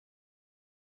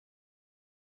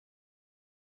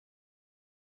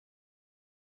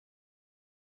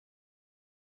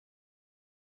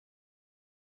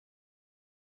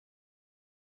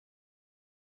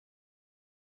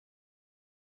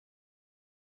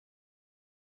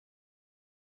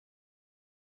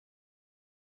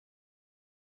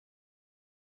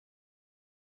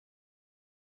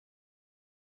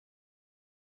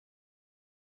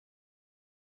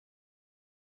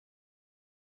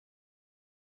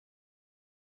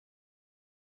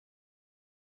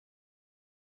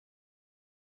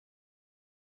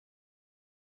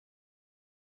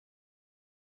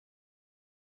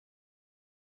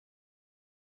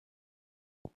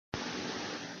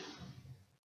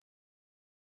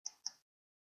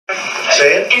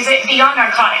Say it? Is it beyond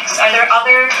narcotics? Are there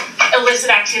other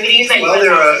illicit activities that well,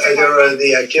 there are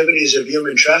the activities of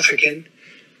human trafficking,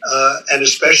 and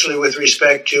especially with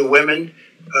respect to women,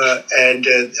 and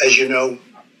as you know,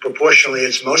 proportionally,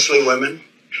 it's mostly women.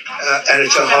 And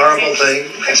it's a horrible thing.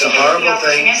 It's a horrible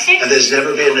thing, and there's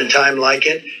never been a time like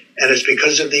it. And it's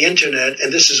because of the internet,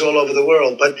 and this is all over the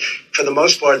world. But for the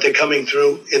most part, they're coming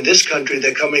through, in this country,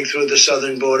 they're coming through the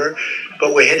southern border,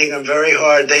 but we're hitting them very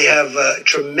hard. They have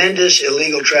tremendous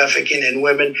illegal trafficking in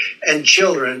women and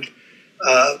children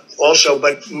also,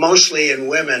 but mostly in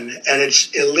women. And it's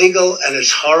illegal, and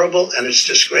it's horrible, and it's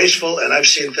disgraceful. And I've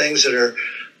seen things that are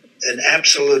an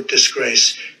absolute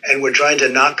disgrace, and we're trying to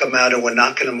knock them out, and we're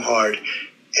knocking them hard.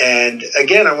 And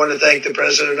again, I want to thank the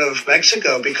president of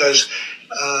Mexico, because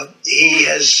he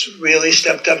has really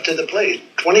stepped up to the plate.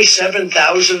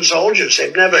 27,000 soldiers.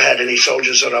 They've never had any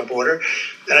soldiers on our border.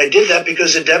 And I did that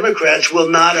because the Democrats will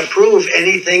not approve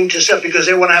anything to stop, because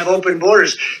they want to have open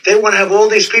borders. They want to have all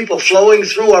these people flowing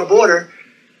through our border.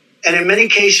 And in many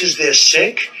cases, they're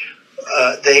sick.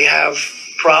 They have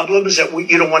problems that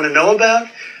you don't want to know about.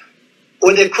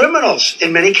 Or they're criminals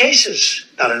in many cases.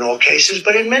 Not in all cases,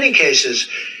 but in many cases.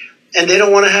 And they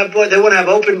don't want to have, they want to have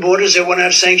open borders. They want to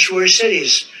have sanctuary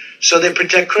cities. So they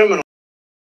protect criminals.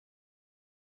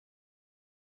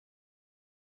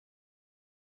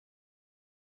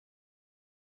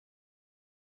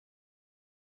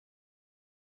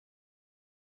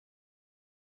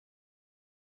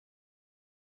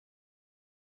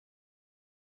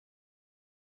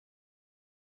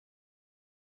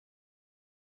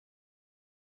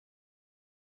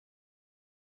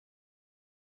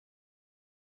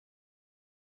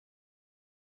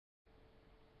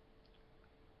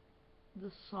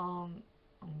 The song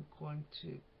I'm going to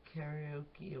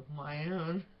karaoke of my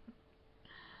own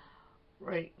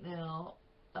right now.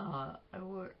 I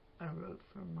wrote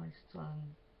for my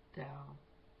son Dal.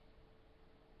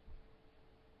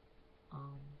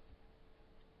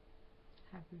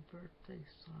 Happy birthday,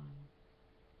 son.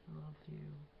 I love you.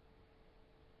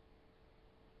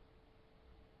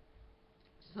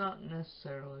 It's not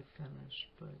necessarily finished,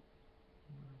 but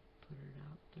I'm going to put it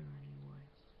out there anyway.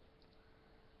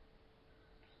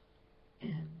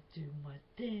 And do my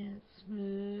dance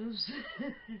moves.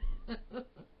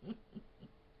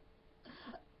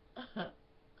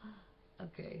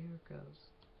 Okay, here goes.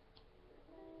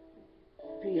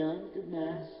 Beyond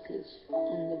Damascus,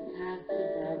 on the path to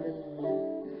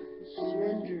Babylon,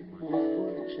 surrendered my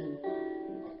fortune,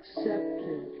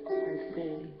 accepted our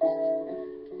fate.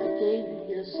 I gave you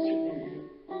yesterday,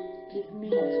 give me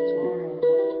tomorrow,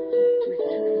 for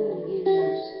 2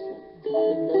 years the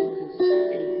locust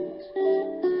ate.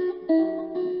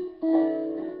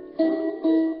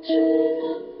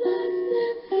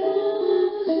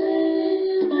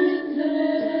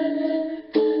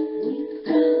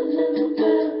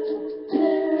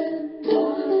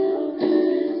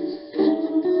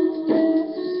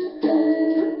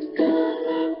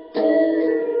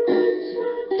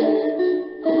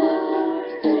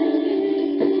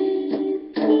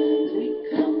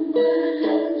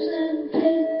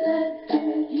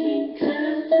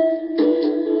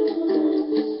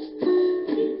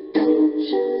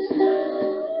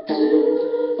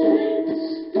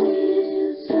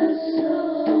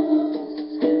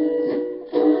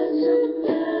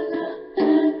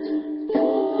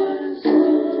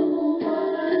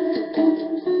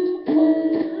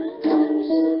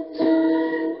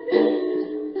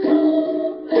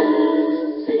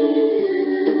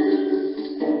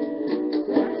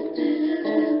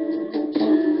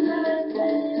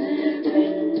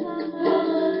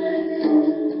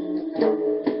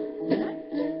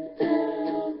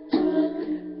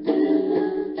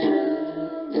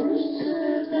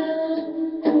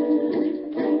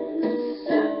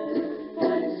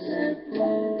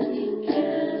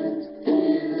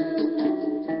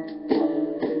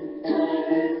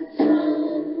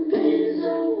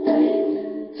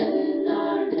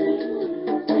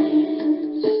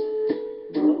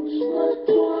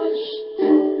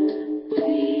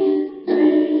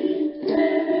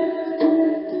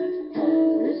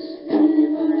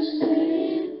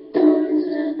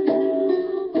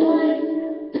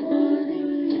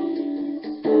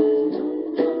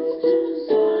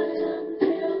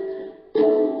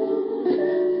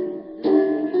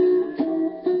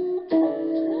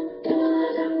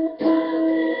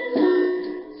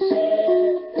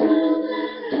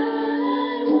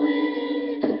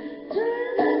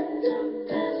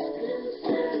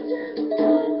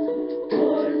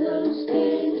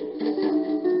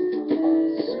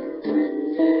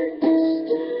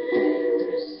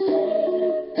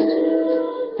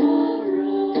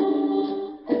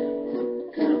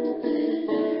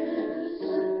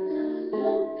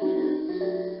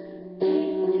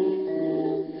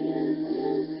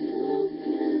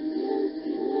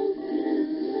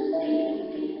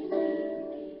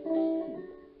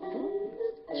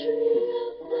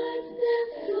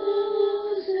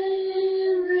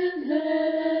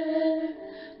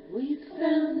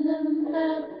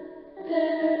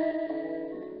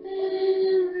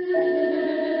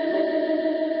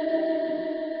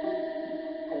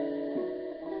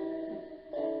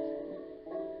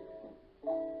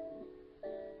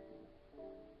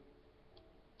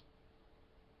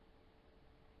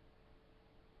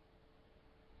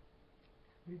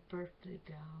 Happy birthday,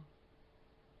 gal.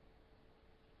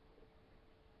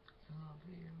 I love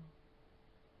you.